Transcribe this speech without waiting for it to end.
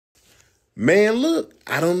Man, look,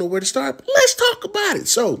 I don't know where to start. Let's talk about it.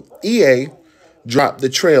 So, EA dropped the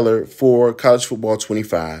trailer for College Football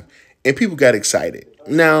 25, and people got excited.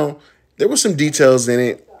 Now, there were some details in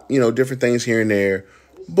it, different things here and there,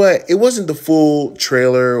 but it wasn't the full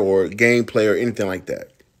trailer or gameplay or anything like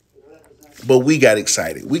that. But we got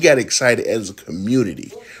excited. We got excited as a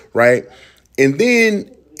community, right? And then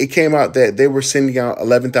it came out that they were sending out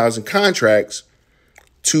 11,000 contracts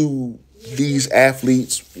to these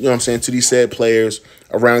athletes, to these said players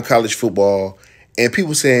around college football. And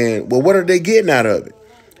people saying, well, what are they getting out of it?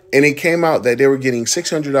 And it came out that they were getting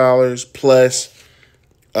 $600 plus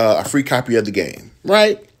a free copy of the game,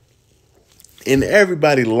 right? And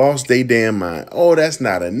everybody lost their damn mind. Oh, that's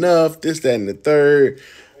not enough. This, that, and the third.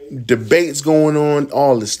 Debates going on,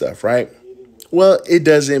 all this stuff, right? Well, it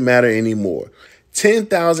doesn't matter anymore.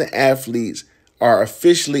 10,000 athletes are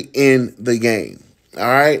officially in the game. All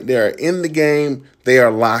right? They are in the game. They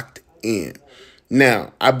are locked in.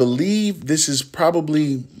 Now, I believe this is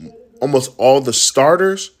probably almost all the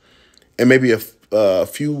starters and maybe a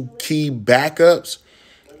few key backups.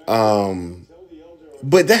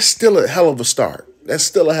 But that's still a hell of a start. That's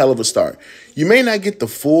still a hell of a start. You may not get the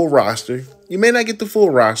full roster. You may have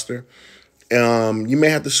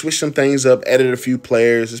to switch some things up, edit a few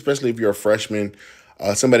players, especially if you're a freshman,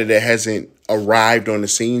 somebody that hasn't arrived on the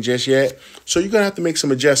scene just yet. So you're going to have to make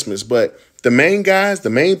some adjustments. But the main guys, the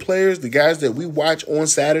main players, the guys that we watch on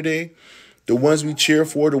Saturday, the ones we cheer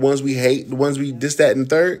for, the ones we hate, the ones we this, that, and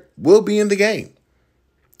third, will be in the game.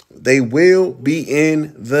 They will be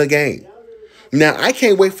in the game. Now, I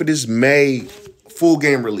can't wait for this May full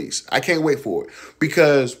game release. I can't wait for it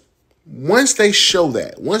because once they show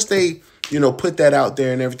that, once they, put that out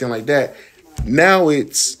there and everything like that, now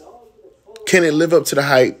it's, can it live up to the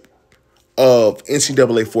hype of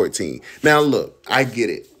NCAA 14? Now, look, I get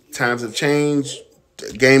it. Times have changed.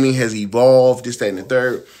 Gaming has evolved, this, that, and the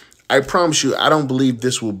third. I promise you, I don't believe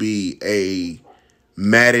this will be a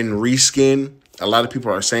Madden reskin. A lot of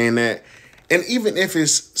people are saying that. And even if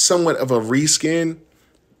it's somewhat of a reskin,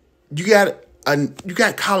 you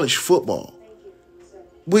got college football,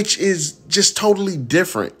 which is just totally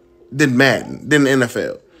different than Madden, than the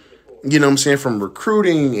NFL. You know what I'm saying? From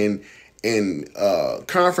recruiting and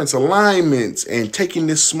conference alignments and taking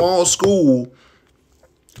this small school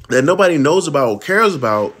that nobody knows about or cares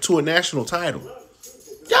about to a national title.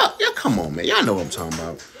 Y'all come on, man. Y'all know what I'm talking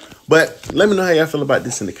about. But let me know how y'all feel about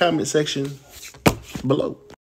this in the comment section below.